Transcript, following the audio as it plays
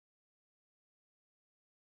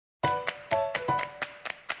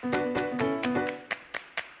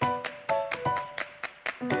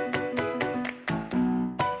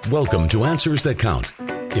Welcome to Answers That Count.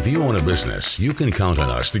 If you own a business, you can count on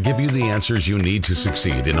us to give you the answers you need to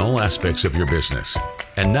succeed in all aspects of your business.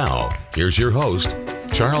 And now, here's your host,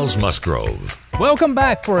 Charles Musgrove. Welcome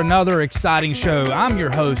back for another exciting show. I'm your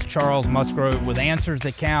host, Charles Musgrove, with Answers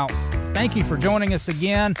That Count. Thank you for joining us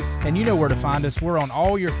again, and you know where to find us. We're on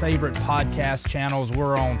all your favorite podcast channels.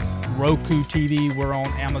 We're on Roku TV, we're on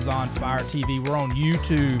Amazon Fire TV, we're on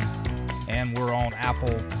YouTube, and we're on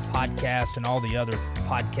Apple Podcasts and all the other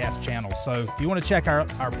podcast channels. So if you want to check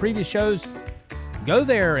our previous shows, go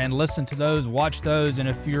there and listen to those, watch those, and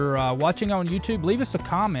if you're watching on YouTube, leave us a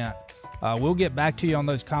comment. We'll get back to you on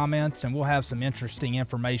those comments, and we'll have some interesting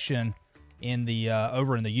information in the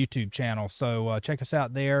over in the YouTube channel. So check us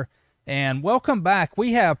out there. And welcome back.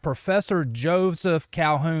 We have Professor Joseph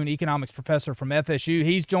Calhoun, economics professor from FSU.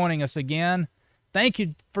 He's joining us again. Thank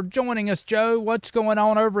you for joining us, Joe. What's going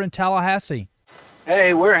on over in Tallahassee?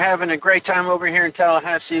 Hey, we're having a great time over here in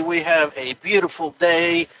Tallahassee. We have a beautiful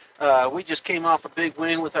day. We just came off a big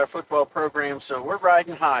win with our football program, so we're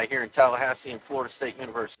riding high here in Tallahassee and Florida State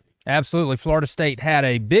University. Absolutely. Florida State had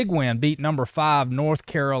a big win, beat number 5 North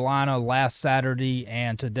Carolina last Saturday,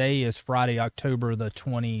 and today is Friday, October the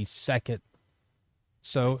 22nd.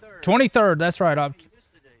 So 23rd, that's right.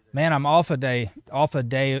 Man, I'm off a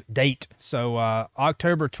date. So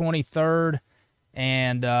October 23rd,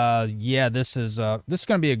 and this is going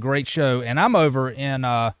to be a great show. And I'm over in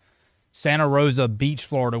Santa Rosa Beach,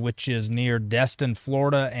 Florida, which is near Destin,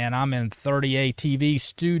 Florida, and I'm in 30A TV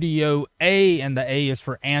Studio A, and the A is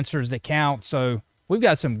for Answers That Count. So we've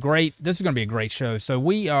got this is going to be a great show. So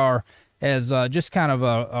we are, as just kind of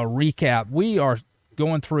a recap, we are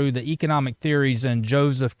going through the economic theories in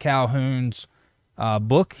Joseph Calhoun's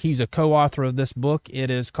book. He's a co-author of this book.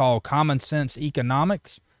 It is called Common Sense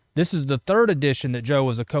Economics. This is the 3rd edition that Joe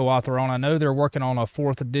was a co-author on. I know they're working on a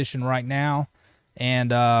 4th edition right now.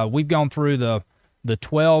 And we've gone through the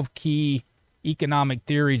 12 key economic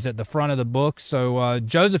theories at the front of the book. So,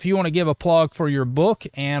 Joseph, you want to give a plug for your book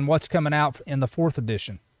and what's coming out in the 4th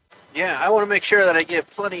edition? Yeah, I want to make sure that I give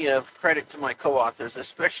plenty of credit to my co-authors,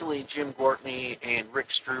 especially Jim Gortney and Rick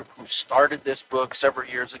Stroop, who started this book several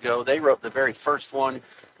years ago. They wrote the very first one.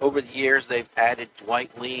 Over the years, they've added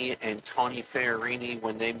Dwight Lee and Tony Fiorini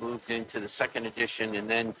when they moved into the 2nd edition, and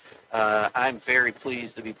then I'm very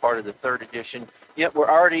pleased to be part of the 3rd edition. Yet we're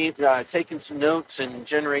already taking some notes and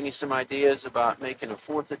generating some ideas about making a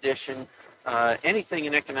 4th edition. Anything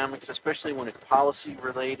in economics, especially when it's policy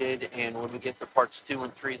related, and when we get to parts 2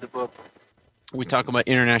 and 3 of the book, we talk about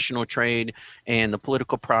international trade and the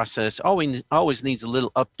political process. Always needs a little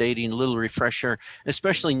updating, a little refresher,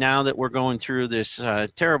 especially now that we're going through this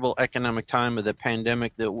terrible economic time of the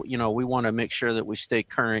pandemic that, we want to make sure that we stay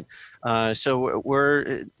current. So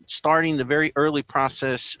we're starting the very early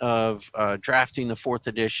process of drafting the 4th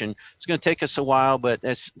edition. It's going to take us a while, but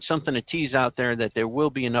that's something to tease out there that there will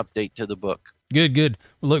be an update to the book. Good.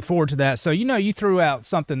 We look forward to that. So, you threw out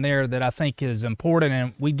something there that I think is important,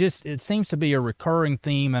 and it seems to be a recurring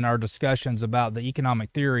theme in our discussions about the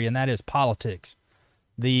economic theory, and that is politics.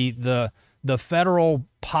 The federal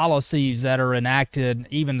policies that are enacted,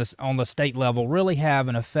 even on the state level, really have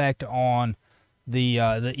an effect on the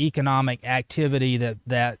economic activity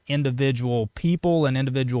that individual people and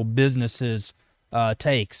individual businesses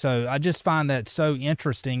take. So I just find that so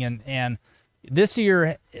interesting, and this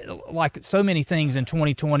year, like so many things in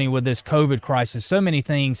 2020 with this COVID crisis, so many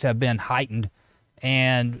things have been heightened,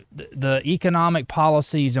 and the economic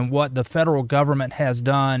policies and what the federal government has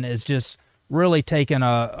done is just really taken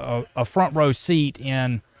a front row seat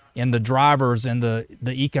in the drivers and the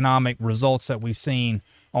economic results that we've seen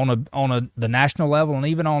on the national level and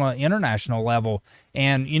even on an international level.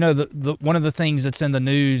 And the one of the things that's in the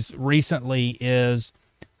news recently is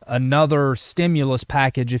another stimulus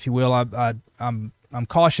package, if you will. I'm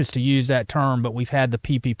cautious to use that term, but we've had the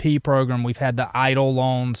PPP program, we've had the EIDL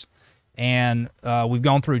loans, and we've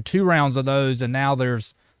gone through 2 rounds of those, and now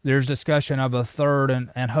there's discussion of a 3rd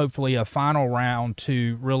and hopefully a final round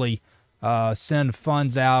to really send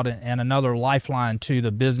funds out and another lifeline to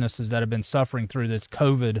the businesses that have been suffering through this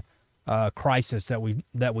COVID crisis that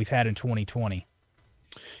we've had in 2020.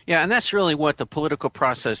 Yeah, and that's really what the political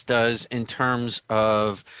process does in terms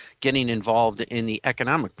of getting involved in the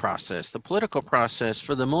economic process. The political process,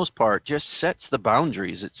 for the most part, just sets the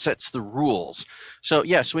boundaries. It sets the rules. So,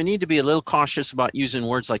 yes, we need to be a little cautious about using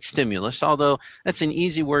words like stimulus, although that's an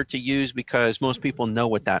easy word to use because most people know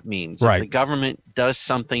what that means. Right. If the government does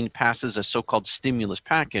something, passes a so-called stimulus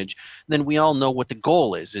package, then we all know what the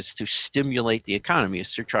goal is to stimulate the economy,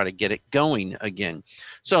 is to try to get it going again.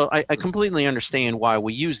 So I completely understand why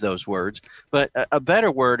we use those words. But a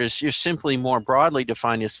better word is just simply more broadly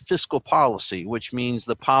defined as fiscal policy, which means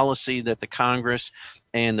the policy that the Congress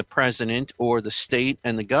and the president or the state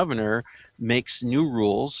and the governor makes new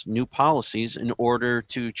rules, new policies in order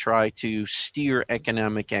to try to steer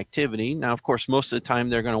economic activity. Now, of course, most of the time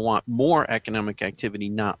they're going to want more economic activity,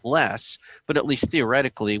 not less, but at least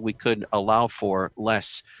theoretically we could allow for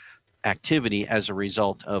less activity as a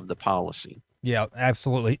result of the policy. Yeah,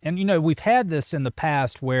 absolutely. And, we've had this in the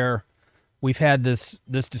past where we've had this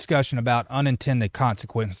discussion about unintended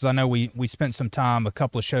consequences. I know we spent some time a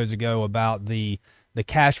couple of shows ago about the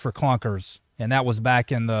cash for clunkers, and that was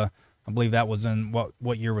back in I believe that was in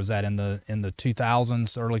what year was that, in the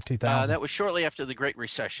 2000s, early 2000s? That was shortly after the Great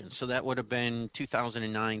Recession, so that would have been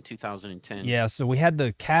 2009, 2010. Yeah, so we had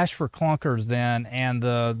the cash for clunkers then, and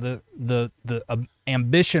the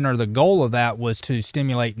ambition or the goal of that was to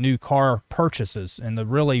stimulate new car purchases and to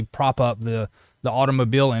really prop up the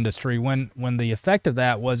automobile industry. When the effect of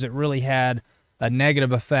that was it really had a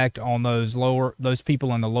negative effect on those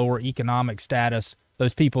people in the lower economic status,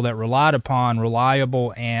 those people that relied upon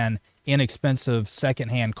reliable and inexpensive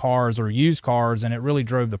secondhand cars or used cars, and it really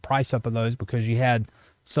drove the price up of those because you had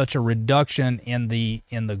such a reduction in the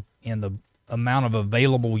amount of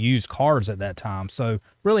available used cars at that time. So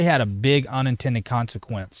really had a big unintended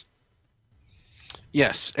consequence.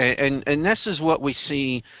 Yes, and this is what we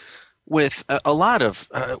see with a lot of,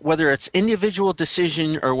 whether it's individual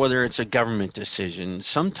decision or whether it's a government decision,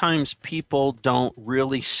 sometimes people don't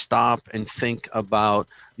really stop and think about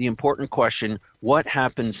the important question, what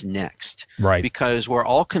happens next? Right. Because we're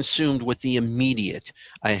all consumed with the immediate.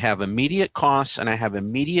 I have immediate costs and I have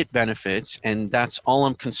immediate benefits, and that's all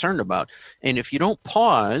I'm concerned about. And if you don't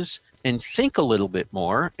pause and think a little bit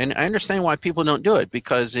more, and I understand why people don't do it,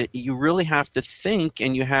 because you really have to think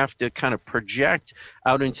and you have to kind of project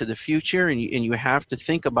out into the future, and you have to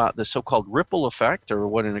think about the so-called ripple effect, or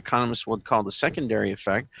what an economist would call the secondary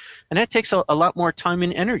effect, and that takes a lot more time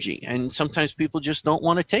and energy, and sometimes people just don't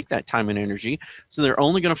want to take that time and energy, so they're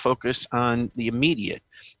only going to focus on the immediate.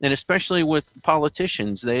 And especially with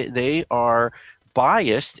politicians, they are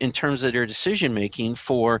biased in terms of their decision making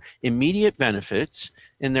for immediate benefits,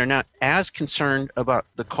 and they're not as concerned about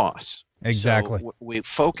the costs. Exactly. So we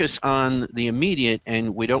focus on the immediate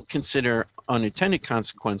and we don't consider unintended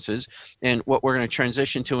consequences. And what we're going to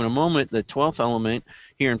transition to in a moment, the 12th element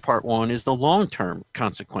here in part one, is the long-term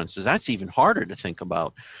consequences. That's even harder to think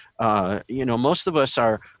about. Most of us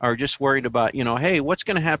are just worried about, hey, what's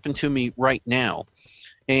going to happen to me right now?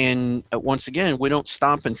 And once again, we don't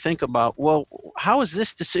stop and think about, well, how is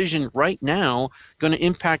this decision right now going to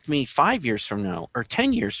impact me 5 years from now or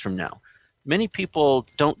 10 years from now? Many people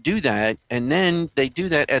don't do that, and then they do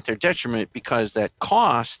that at their detriment because that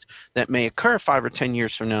cost that may occur 5 or 10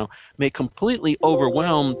 years from now may completely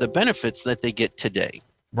overwhelm the benefits that they get today.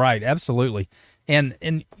 Right, absolutely.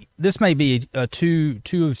 And this may be a too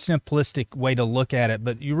simplistic way to look at it,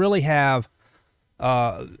 but you really have,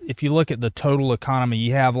 if you look at the total economy,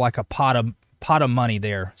 you have like a pot of money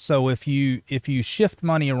there. So if you shift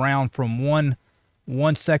money around from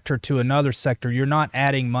one sector to another sector, you're not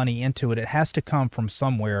adding money into it. It has to come from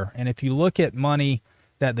somewhere. And if you look at money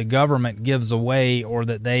that the government gives away, or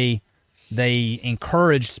that they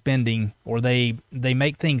encourage spending, or they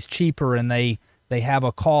make things cheaper and they have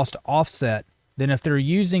a cost offset, then if they're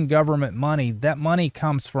using government money, that money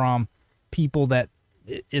comes from people that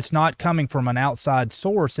it's not coming from an outside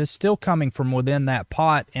source. It's still coming from within that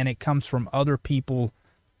pot, and it comes from other people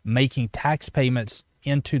making tax payments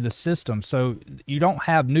into the system. So you don't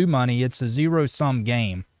have new money. It's a zero-sum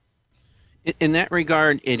game. In that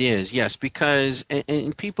regard, it is, yes, because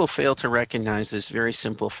and people fail to recognize this very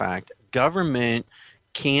simple fact. Government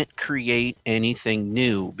can't create anything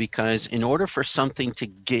new, because in order for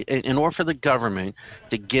the government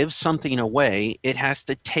to give something away, it has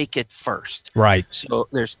to take it first. Right. So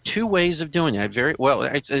there's two ways of doing that.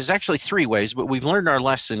 There's actually three ways, but we've learned our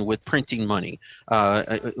lesson with printing money.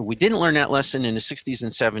 We didn't learn that lesson in the 60s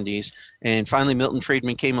and 70s, and finally Milton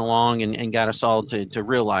Friedman came along and got us all to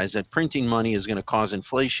realize that printing money is going to cause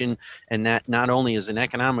inflation, and that not only is an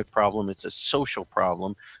economic problem, it's a social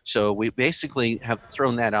problem. So we basically have thrown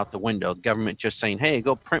that out the window. The government just saying, hey,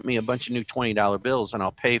 go print me a bunch of new $20 bills and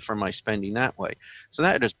I'll pay for my spending that way. So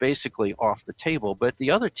that is basically off the table. But the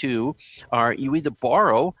other two are, you either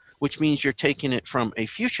borrow, which means you're taking it from a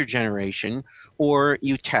future generation, or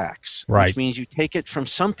you tax, right, which means you take it from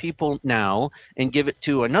some people now and give it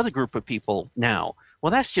to another group of people now. Well,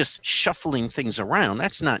 that's just shuffling things around.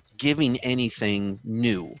 That's not giving anything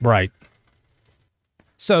new. Right.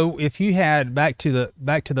 So if you had back to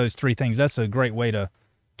those three things, that's a great way to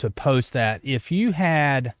post that. If you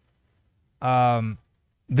had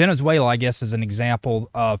Venezuela, I guess, is an example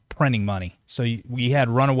of printing money. So we had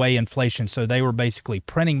runaway inflation. So they were basically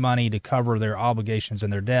printing money to cover their obligations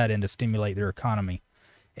and their debt and to stimulate their economy.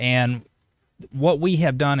 And what we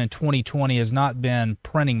have done in 2020 has not been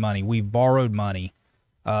printing money. We've borrowed money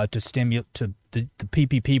to stimulate to the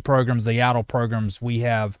PPP programs, the EIDL programs.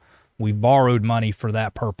 We borrowed money for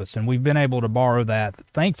that purpose, and we've been able to borrow that,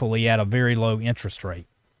 thankfully, at a very low interest rate.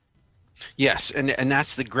 Yes, and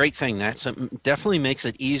that's the great thing. That's definitely makes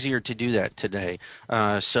it easier to do that today.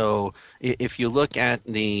 So if you look at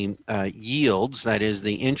the yields, that is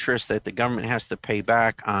the interest that the government has to pay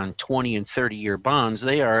back on 20 and 30-year bonds,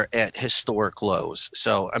 they are at historic lows.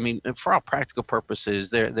 So, I mean, for all practical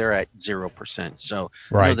purposes, they're at 0%. So,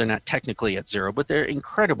 right. No, they're not technically at zero, but they're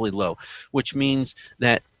incredibly low, which means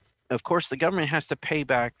that, of course, the government has to pay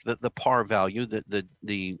back the par value,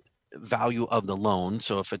 the value of the loan.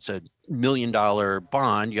 So if it's $1 million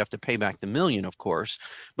bond, you have to pay back the million, of course.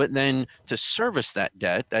 But then to service that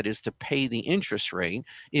debt, that is to pay the interest rate,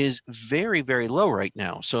 is very, very low right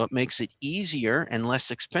now. So it makes it easier and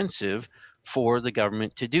less expensive for the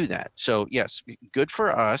government to do that. So yes, good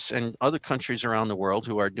for us and other countries around the world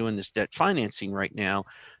who are doing this debt financing right now.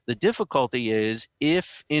 The difficulty is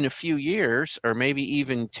if in a few years, or maybe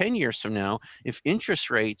even 10 years from now, if interest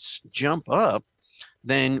rates jump up,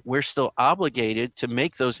 then we're still obligated to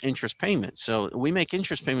make those interest payments. So we make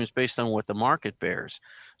interest payments based on what the market bears.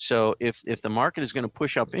 So if the market is going to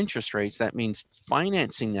push up interest rates, that means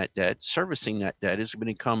financing that debt, servicing that debt is going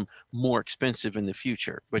to become more expensive in the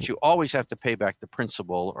future. But you always have to pay back the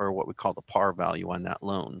principal, or what we call the par value on that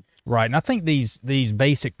loan. Right, and I think these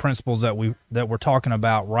basic principles that we're talking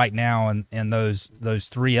about right now, and those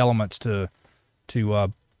three elements to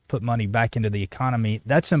put money back into the economy,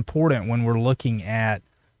 that's important when we're looking at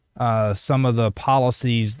some of the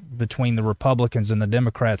policies between the Republicans and the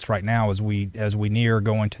Democrats right now as we near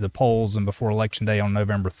going to the polls and before Election Day on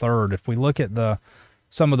November 3rd. If we look at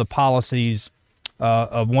some of the policies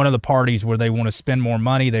of one of the parties where they want to spend more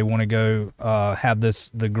money, they want to go have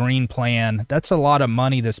the green plan. That's a lot of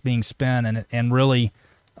money that's being spent and really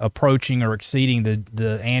approaching or exceeding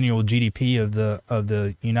the annual GDP of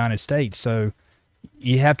the United States. So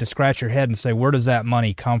you have to scratch your head and say, where does that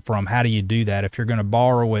money come from? How do you do that? If you're going to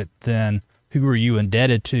borrow it, then who are you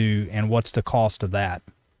indebted to, and what's the cost of that?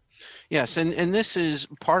 Yes, and this is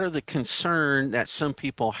part of the concern that some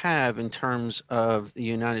people have in terms of the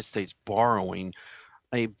United States borrowing.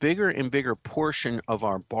 A bigger and bigger portion of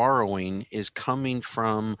our borrowing is coming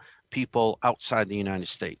from people outside the United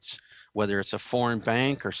States, whether it's a foreign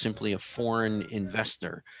bank or simply a foreign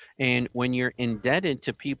investor. And when you're indebted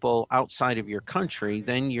to people outside of your country,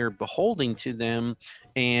 then you're beholden to them,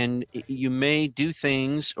 and you may do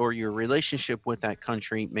things, or your relationship with that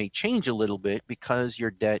country may change a little bit because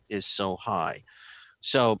your debt is so high.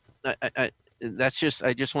 So I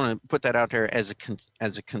just want to put that out there as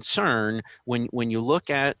a concern when you look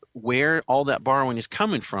at where all that borrowing is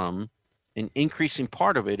coming from. An increasing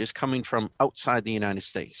part of it is coming from outside the United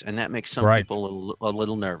States, and that makes some people a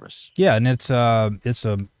little nervous. Yeah, and it's a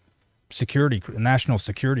national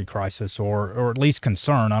security crisis, or at least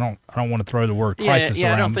concern. I don't want to throw the word crisis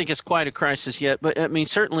around. I don't think it's quite a crisis yet, but I mean,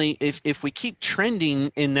 certainly if we keep trending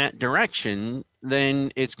in that direction,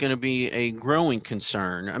 then it's going to be a growing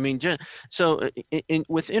concern. I mean,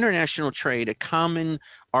 with international trade, a common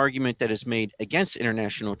argument that is made against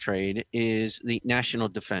international trade is the national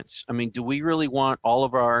defense. I mean, do we really want all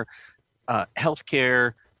of our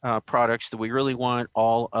healthcare products? Do we really want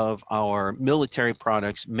all of our military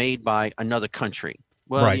products made by another country?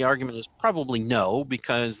 Well, The argument is probably no,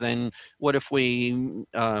 because then what if what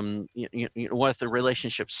if the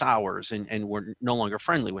relationship sours and we're no longer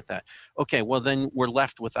friendly with that? Okay, well, then we're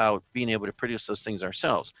left without being able to produce those things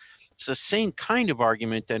ourselves. It's the same kind of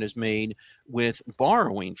argument that is made with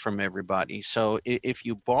borrowing from everybody. So if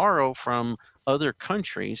you borrow from other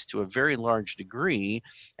countries to a very large degree,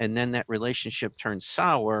 and then that relationship turns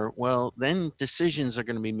sour, well, then decisions are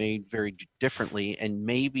going to be made very differently, and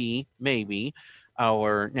maybe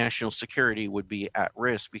our national security would be at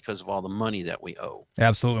risk because of all the money that we owe.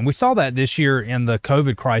 Absolutely. And we saw that this year in the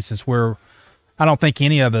COVID crisis, where I don't think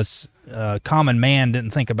any of us, common man,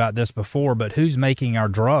 didn't think about this before, but who's making our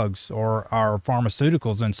drugs or our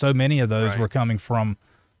pharmaceuticals? And so many of those were coming from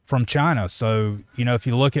China. So, if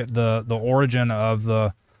you look at the origin of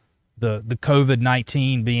the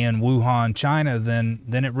COVID-19 being Wuhan, China, then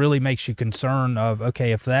it really makes you concerned of,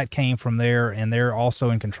 okay, if that came from there and they're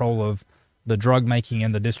also in control of the drug making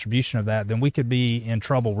and the distribution of that, then we could be in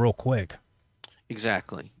trouble real quick.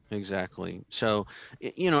 Exactly. Exactly. So,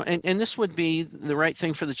 and this would be the right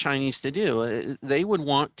thing for the Chinese to do. They would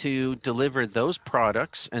want to deliver those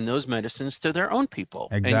products and those medicines to their own people.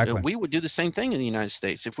 And Exactly. we would do the same thing in the United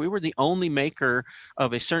States. If we were the only maker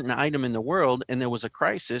of a certain item in the world and there was a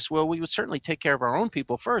crisis, well, we would certainly take care of our own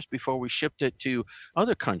people first before we shipped it to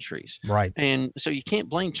other countries. Right. And so you can't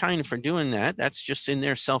blame China for doing that. That's just in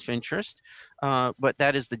their self-interest. But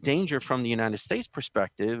that is the danger from the United States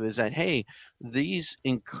perspective, is that, hey, these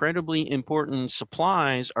incredibly important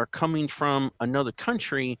supplies are coming from another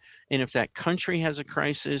country. And if that country has a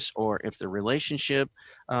crisis, or if the relationship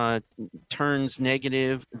turns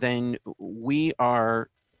negative, then we are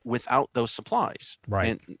without those supplies. Right.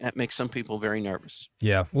 And that makes some people very nervous.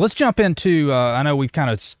 Yeah. Well, let's jump into, I know we've kind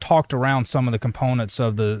of talked around some of the components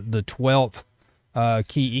of the 12th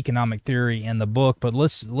key economic theory in the book, but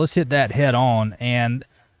let's hit that head on. And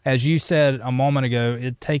as you said a moment ago,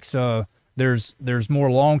 it takes there's more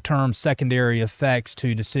long-term secondary effects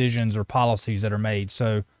to decisions or policies that are made.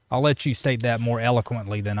 So I'll let you state that more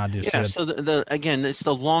eloquently than I just said. So again, it's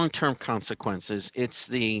the long-term consequences. It's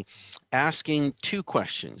the asking two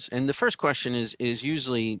questions. And the first question is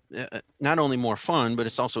usually not only more fun, but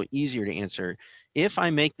it's also easier to answer. If I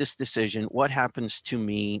make this decision, what happens to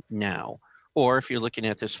me now? Or if you're looking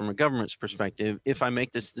at this from a government's perspective, if I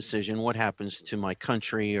make this decision, what happens to my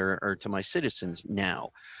country or to my citizens now?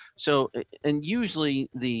 So, and usually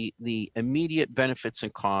the immediate benefits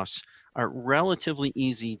and costs are relatively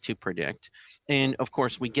easy to predict. And of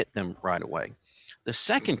course, we get them right away. The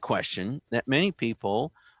second question that many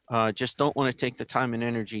people just don't want to take the time and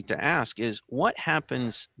energy to ask is, what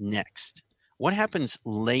happens next? What happens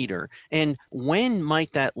later? And when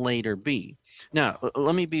might that later be? Now,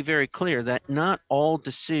 let me be very clear that not all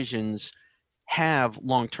decisions have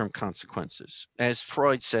long-term consequences. As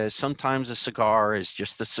Freud says, sometimes a cigar is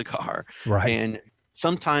just a cigar. Right. And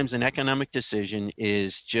sometimes an economic decision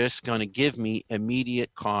is just going to give me immediate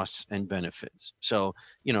costs and benefits. So,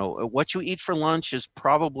 what you eat for lunch is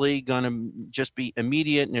probably going to just be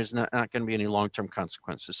immediate, and there's not going to be any long-term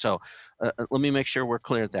consequences. So let me make sure we're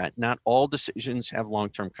clear that not all decisions have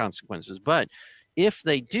long-term consequences, but if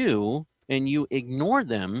they do, and you ignore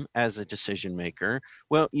them as a decision maker,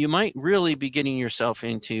 well, you might really be getting yourself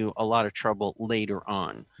into a lot of trouble later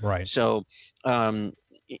on. Right. So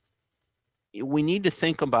we need to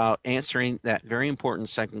think about answering that very important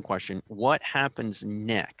second question: what happens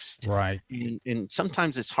next? Right. And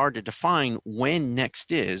sometimes it's hard to define when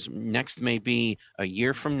next is. Next may be a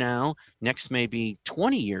year from now. Next may be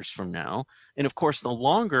 20 years from now. And of course, the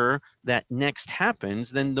longer that next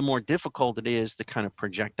happens, then the more difficult it is to kind of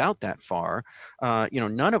project out that far.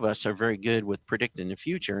 None of us are very good with predicting the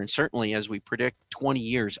future. And certainly as we predict 20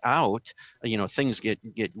 years out, things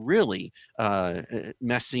get really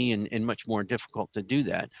messy and much more difficult to do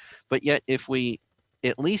that. But yet, if we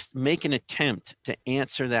at least make an attempt to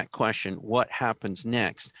answer that question, what happens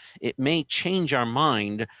next, it may change our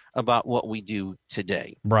mind about what we do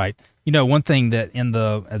today. Right. One thing that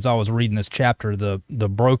as I was reading this chapter, the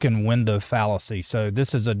broken window fallacy. So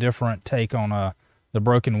this is a different take on the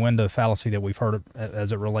broken window fallacy that we've heard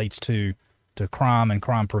as it relates to crime and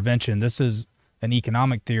crime prevention. This is an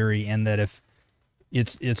economic theory in that if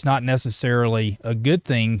it's not necessarily a good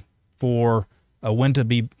thing for a window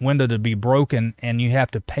to be broken and you have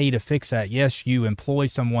to pay to fix that. Yes, you employ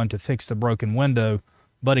someone to fix the broken window,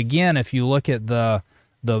 but again, if you look at the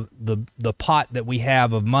pot that we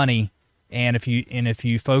have of money, and if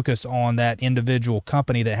you focus on that individual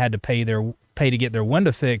company that had to pay to get their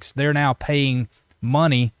window fixed, they're now paying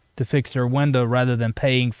money to fix their window rather than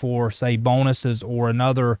paying for, say, bonuses or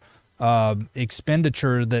another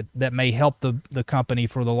expenditure that may help the company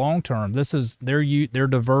for the long term. They're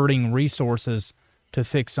diverting resources to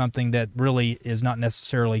fix something that really is not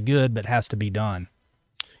necessarily good but has to be done.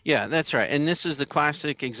 Yeah, that's right. And this is the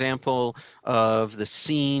classic example of the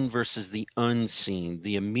seen versus the unseen,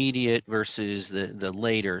 the immediate versus the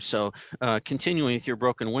later. So continuing with your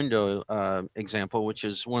broken window example, which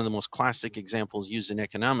is one of the most classic examples used in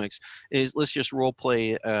economics, is let's just role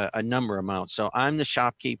play a number amount. So I'm the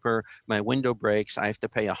shopkeeper, my window breaks, I have to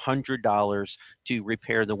pay $100 to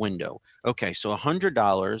repair the window. Okay, so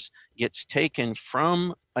 $100 gets taken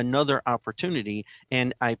from another opportunity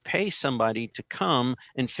and I pay somebody to come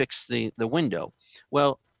and fix the window.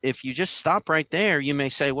 Well, if you just stop right there, you may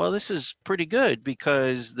say, well, this is pretty good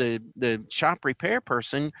because the shop repair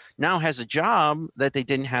person now has a job that they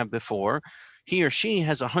didn't have before. He or she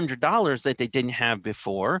has $100 that they didn't have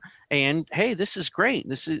before. And hey, this is great.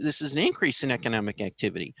 This is an increase in economic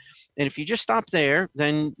activity. And if you just stop there,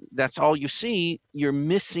 then that's all you see. You're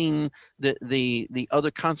missing the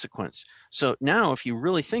other consequence. So now if you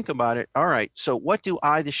really think about it, all right, so what do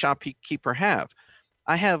I, the shopkeeper, have?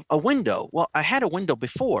 I have a window. Well, I had a window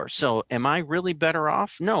before. So am I really better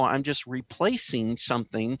off? No, I'm just replacing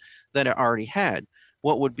something that I already had.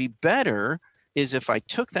 What would be better is if I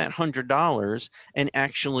took that $100 and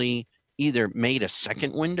actually either made a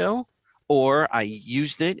second window, or I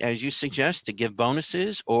used it, as you suggest, to give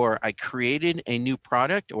bonuses, or I created a new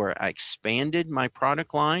product, or I expanded my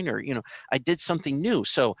product line, or, I did something new.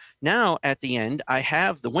 So now at the end, I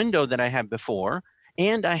have the window that I had before,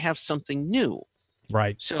 and I have something new.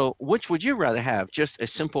 Right. So which would you rather have? Just a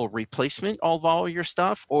simple replacement of all your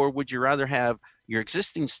stuff, or would you rather have your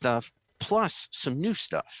existing stuff plus some new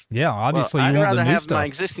stuff? Yeah, obviously I'd you want rather the new have stuff. my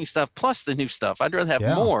existing stuff plus the new stuff. I'd rather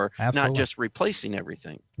have more, absolutely. not just replacing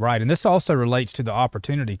everything. Right, and this also relates to the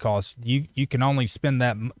opportunity cost. You can only spend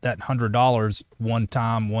that $100 one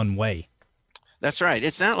time, one way. That's right.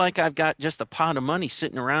 It's not like I've got just a pot of money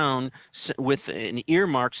sitting around with an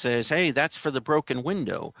earmark says, hey, that's for the broken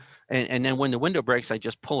window. And then when the window breaks, I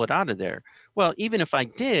just pull it out of there. Well, even if I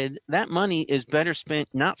did, that money is better spent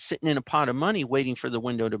not sitting in a pot of money waiting for the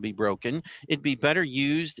window to be broken. It'd be better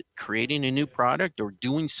used creating a new product or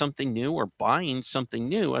doing something new or buying something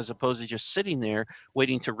new, as opposed to just sitting there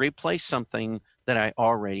waiting to replace something that I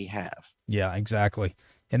already have. Yeah, exactly.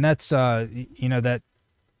 And that's,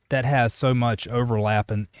 that has so much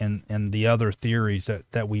overlap in the other theories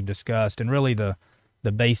that we've discussed, and really the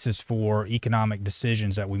basis for economic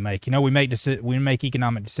decisions that we make. We make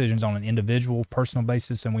economic decisions on an individual, personal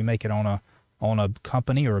basis, and we make it on a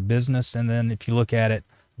company or a business. And then if you look at it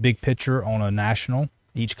big picture on a national,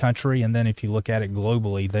 each country, and then if you look at it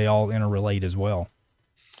globally, they all interrelate as well.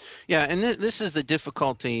 Yeah, and this is the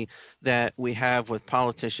difficulty that we have with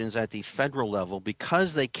politicians at the federal level.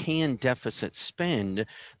 Because they can deficit spend,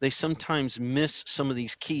 they sometimes miss some of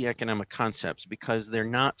these key economic concepts because they're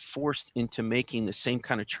not forced into making the same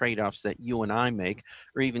kind of trade-offs that you and I make,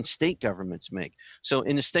 or even state governments make. So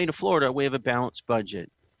in the state of Florida, we have a balanced budget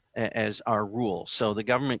as our rule. So the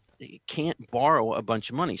government can't borrow a bunch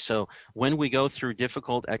of money. So when we go through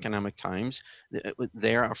difficult economic times,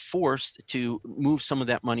 they are forced to move some of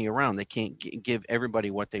that money around. They can't give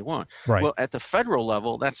everybody what they want. Right. Well, at the federal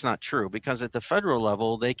level, that's not true, because at the federal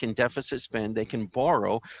level, they can deficit spend, they can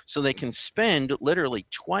borrow, so they can spend literally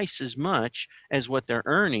twice as much as what they're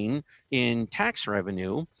earning in tax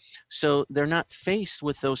revenue. So they're not faced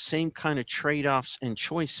with those same kind of trade-offs and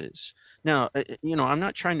choices. Now, I'm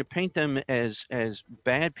not trying to paint them as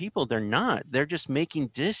bad people. They're not. They're just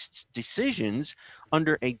making decisions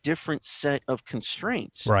under a different set of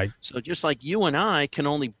constraints. Right. So just like you and I can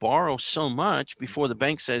only borrow so much before the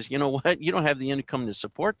bank says, you know what, you don't have the income to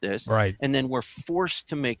support this. Right. And then we're forced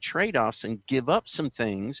to make trade-offs and give up some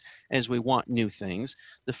things as we want new things.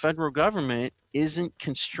 The federal government isn't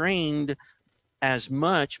constrained as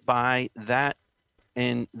much by that,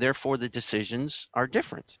 and therefore the decisions are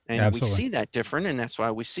different. And Absolutely. We see that different, and that's why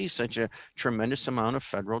we see such a tremendous amount of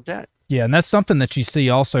federal debt. Yeah, and that's something that you see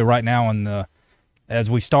also right now as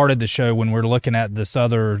we started the show, when we're looking at this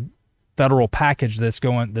other federal package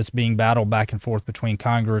that's being battled back and forth between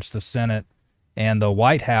Congress, the Senate, and the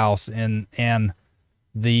White House, and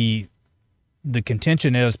the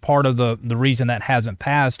contention is part of the reason that hasn't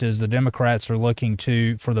passed is the Democrats are looking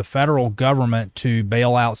for the federal government to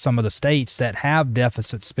bail out some of the states that have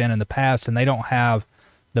deficit spend in the past, and they don't have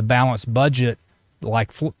the balanced budget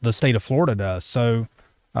like the state of Florida does. So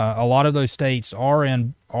a lot of those states are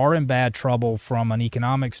in bad trouble from an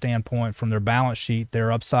economic standpoint. From their balance sheet,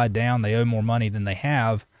 they're upside down. They owe more money than they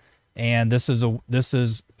have, and this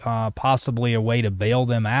is possibly a way to bail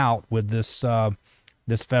them out with this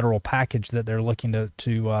federal package that they're looking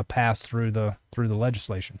to pass through the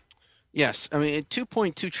legislation. Yes, I mean,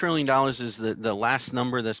 $2.2 trillion is the last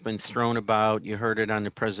number that's been thrown about. You heard it on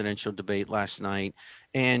the presidential debate last night.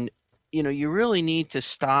 And, you really need to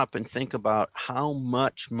stop and think about how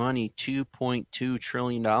much money $2.2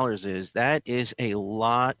 trillion is. That is a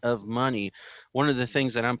lot of money. One of the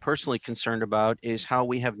things that I'm personally concerned about is how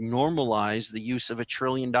we have normalized the use of $1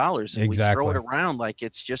 trillion. And Exactly. We throw it around like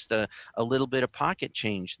it's just a little bit of pocket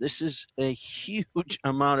change. This is a huge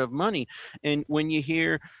amount of money. And when you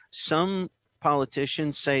hear some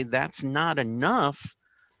politicians say that's not enough,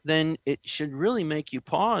 then it should really make you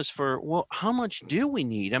pause for, well, how much do we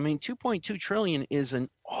need? I mean, 2.2 trillion is an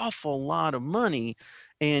awful lot of money.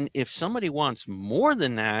 And if somebody wants more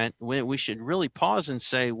than that, we should really pause and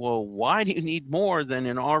say, well, why do you need more than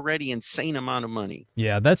an already insane amount of money?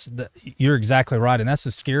 Yeah, you're exactly right. And that's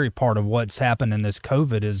the scary part of what's happened in this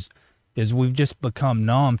COVID is we've just become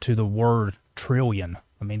numb to the word trillion.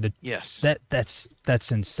 I mean, yes,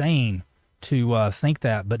 that's insane to think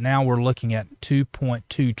that, but now we're looking at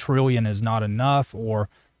 2.2 trillion is not enough, or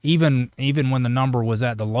even when the number was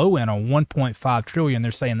at the low end on 1.5 trillion,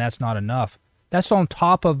 they're saying that's not enough. That's on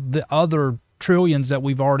top of the other trillions that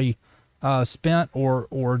we've already spent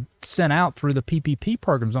or sent out through the PPP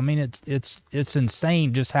programs. I mean, it's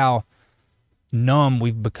insane just how numb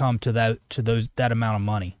we've become to that amount of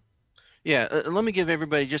money. Yeah, let me give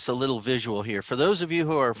everybody just a little visual here. For those of you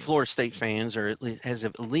who are Florida State fans, or has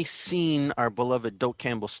at least seen our beloved Doak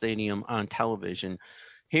Campbell Stadium on television,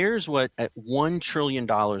 here's what $1 trillion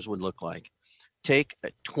would look like. Take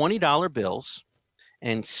 $20 bills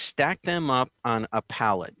and stack them up on a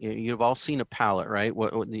pallet. You've all seen a pallet, right?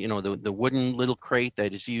 The wooden little crate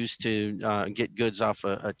that is used to get goods off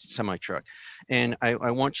a semi-truck. And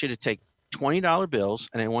I want you to take $20 bills,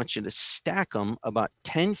 and I want you to stack them about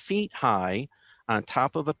 10 feet high on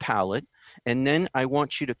top of a pallet. And then I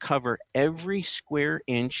want you to cover every square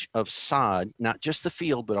inch of sod, not just the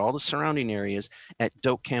field, but all the surrounding areas at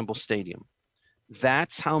Doak Campbell Stadium.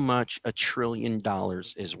 That's how much $1 trillion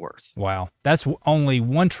is worth. Wow. That's only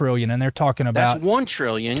 1 trillion. And they're talking about. That's 1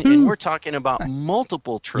 trillion. And we're talking about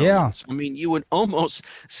multiple trillions. Yeah. I mean, you would almost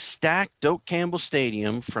stack Doak Campbell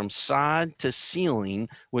Stadium from sod to ceiling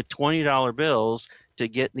with $20 bills to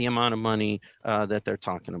get the amount of money that they're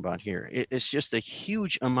talking about here. It's just a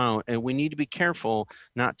huge amount. And we need to be careful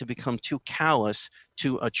not to become too callous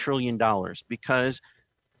to $1 trillion, because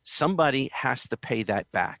somebody has to pay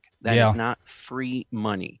that back. That is not free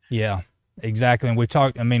money. Yeah, exactly.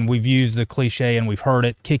 And we've used the cliche and we've heard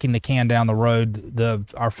it, kicking the can down the road.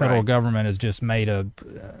 Our federal government has just made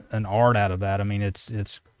an art out of that. I mean,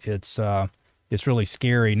 it's really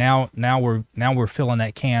scary. Now we're filling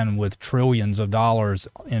that can with trillions of dollars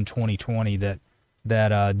in 2020 that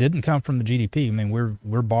didn't come from the GDP. I mean,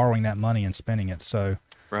 we're borrowing that money and spending it. So.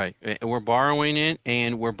 Right. We're borrowing it,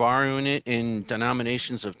 and we're borrowing it in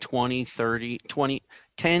denominations of 10,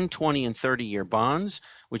 20, and 30-year bonds,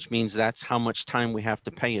 which means that's how much time we have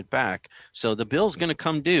to pay it back. So the bill's going to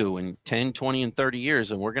come due in 10, 20, and 30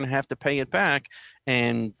 years, and we're going to have to pay it back.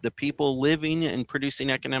 And the people living and producing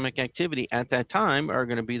economic activity at that time are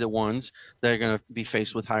going to be the ones that are going to be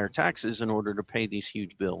faced with higher taxes in order to pay these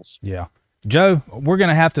huge bills. Yeah. Joe, we're going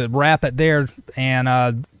to have to wrap it there.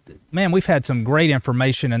 And, man, we've had some great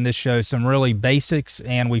information in this show, some really basics,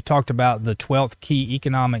 and we've talked about the 12th key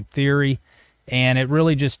economic theory, and it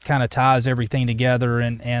really just kind of ties everything together,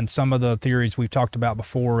 and some of the theories we've talked about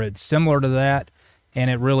before, it's similar to that, and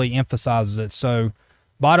it really emphasizes it. So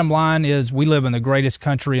bottom line is we live in the greatest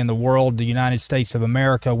country in the world, the United States of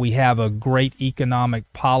America. We have a great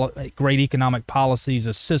economic policies,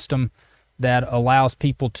 a system that allows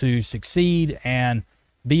people to succeed and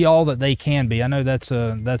be all that they can be. I know that's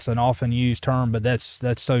an often used term, but that's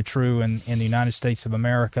so true in the United States of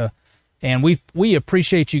America. And we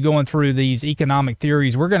appreciate you going through these economic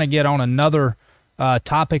theories. We're going to get on another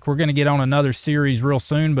topic. We're going to get on another series real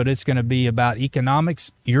soon, but it's going to be about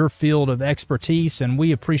economics, your field of expertise. And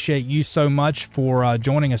we appreciate you so much for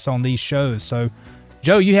joining us on these shows. So,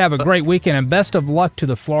 Joe, you have a great weekend, and best of luck to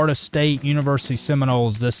the Florida State University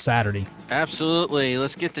Seminoles this Saturday. Absolutely.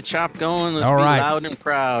 Let's get the chop going. Let's be loud and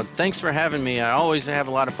proud. Thanks for having me. I always have a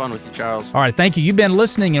lot of fun with you, Charles. All right. Thank you. You've been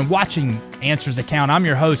listening and watching Answers That Count. I'm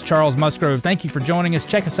your host, Charles Musgrove. Thank you for joining us.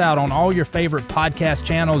 Check us out on all your favorite podcast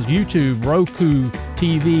channels, YouTube, Roku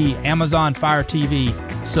TV, Amazon Fire TV.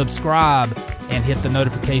 Subscribe and hit the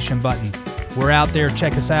notification button. We're out there.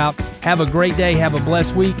 Check us out. Have a great day. Have a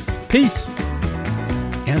blessed week. Peace.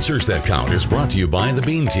 Answers That Count is brought to you by the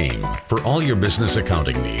Bean Team. For all your business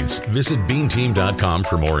accounting needs, visit beanteam.com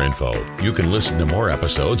for more info. You can listen to more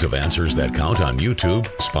episodes of Answers That Count on YouTube,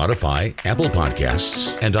 Spotify, Apple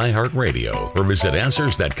Podcasts, and iHeartRadio, or visit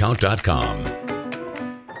AnswersThatCount.com.